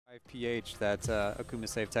pH that Akuma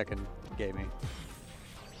Save Tekken gave me.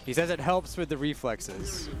 He says it helps with the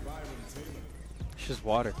reflexes. It's just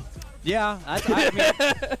water. Yeah, I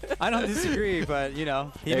mean, I don't disagree, but you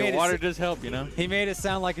know, Water does help, you know. He made it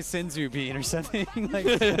sound like a Senzu bean or something.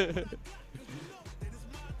 Like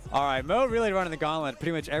all right, Mo really running the gauntlet.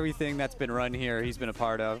 Pretty much everything that's been run here, he's been a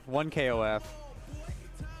part of. 1 KOF.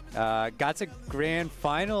 Got to grand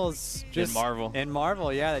finals just in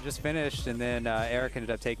Marvel. Yeah, they just finished, and then Eric ended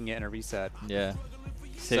up taking it in a reset. Yeah.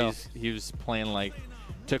 So he was playing like,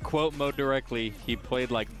 to quote Mo directly, he played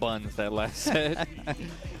like buns that last set.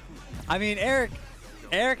 I mean, Eric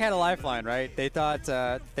had a lifeline, right? They thought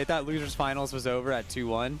losers finals was over at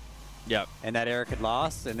 2-1. Yep. And that Eric had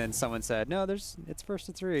lost, and then someone said, "No, it's first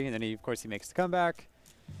to 3," and then of course he makes the comeback,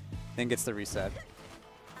 then gets the reset.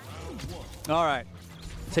 All right.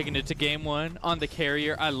 Taking it to game 1 on the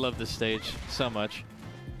carrier. I love this stage so much.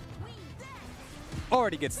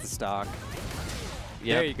 Already gets the stock.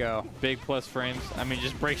 Yep. There you go. Big plus frames. I mean,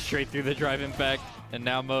 just break straight through the drive impact. And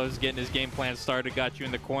now Mo's getting his game plan started. Got you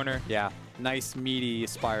in the corner. Yeah. Nice, meaty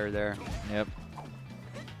Aspire there. Yep.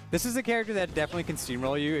 This is a character that definitely can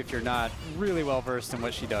steamroll you if you're not really well versed in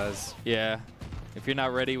what she does. Yeah. If you're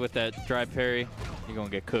not ready with that drive parry, you're going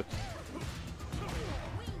to get cooked.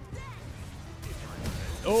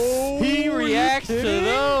 Oh, he reacts to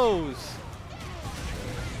those.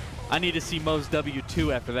 I need to see Mo's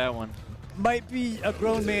W2 after that one. Might be a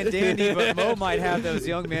grown man dandy, but Mo might have those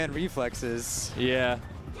young man reflexes. Yeah.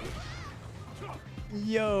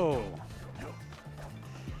 Yo.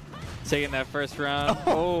 Taking that first round.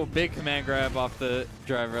 Oh, big command grab off the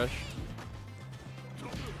drive rush.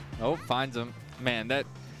 Oh, finds him. Man, that,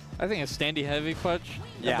 I think a standy heavy clutch.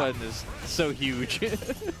 Yeah. That button is so huge.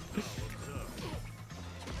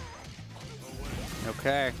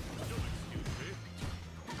 Okay.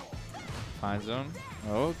 Finds him.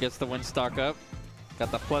 Oh, gets the win stock up.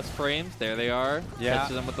 Got the plus frames. There they are. Yeah.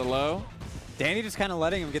 Catches him with the low. Dandy just kind of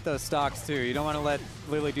letting him get those stocks too. You don't want to let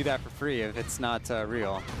Lilly do that for free if it's not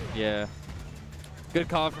real. Yeah. Good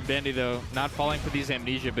call from Dandy though. Not falling for these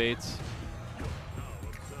amnesia baits.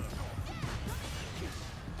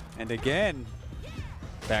 And again.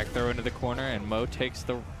 Back throw into the corner, and Mo takes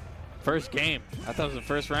the first game. I thought it was the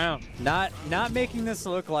first round. Not making this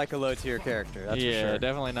look like a low tier character. That's for sure. Yeah,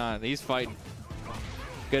 definitely not. He's fighting.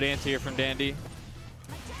 Good answer here from Dandy.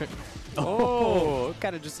 Oh,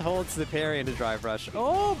 kind of just holds the parry into drive rush.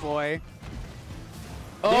 Oh boy.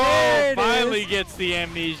 Oh, finally gets the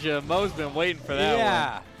amnesia. Mo's been waiting for that one.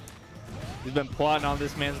 Yeah. He's been plotting on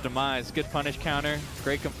this man's demise. Good punish counter.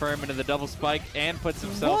 Great confirm into the double spike and puts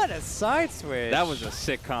himself. What a side switch. That was a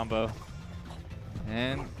sick combo.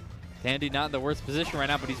 And Dandy not in the worst position right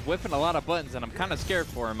now, but he's whipping a lot of buttons, and I'm kind of scared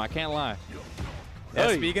for him. I can't lie.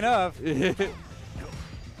 Yeah, speaking of.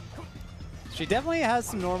 She definitely has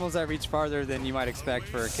some normals that reach farther than you might expect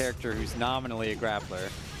for a character who's nominally a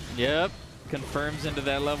grappler. Yep. Confirms into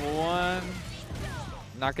that level 1.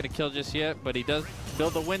 Not going to kill just yet, but he does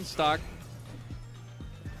build the win stock.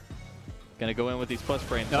 Going to go in with these plus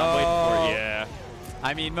frames. I'm waiting for it. Yeah.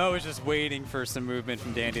 I mean, Mo was just waiting for some movement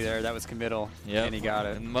from Dandy there. That was committal, and he got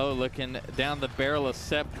it. And Mo looking down the barrel of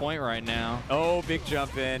set point right now. Oh, big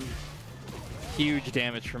jump in. Huge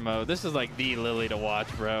damage from Mo. This is like the Lilly to watch,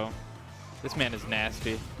 bro. This man is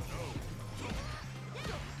nasty.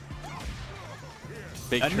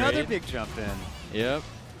 Big Another trade. big jump in. Yep.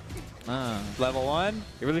 Level 1.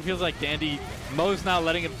 It really feels like Dandy, Mo's not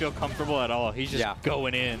letting him feel comfortable at all. He's just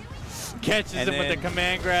going in. Catches him with the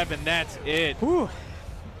command grab, and that's it. Whew.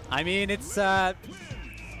 I mean, it's oh.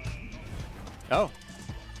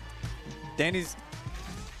 Dandy's.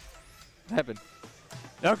 What happened?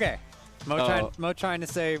 Okay. Mo trying to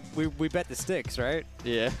say we bet the sticks, right?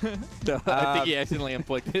 Yeah. No, I think he accidentally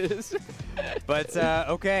inflicted this. But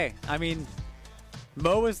okay. I mean,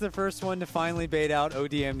 Mo was the first one to finally bait out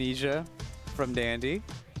OD Amnesia from Dandy.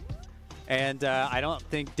 And I don't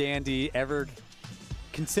think Dandy ever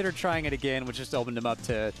considered trying it again, which just opened him up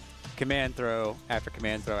to command throw after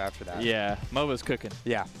that. Yeah, Mo was cooking.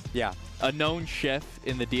 Yeah, yeah. A known chef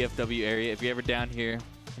in the DFW area. If you're ever down here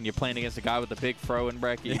and you're playing against a guy with a big throw in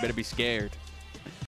bracket, you better be scared.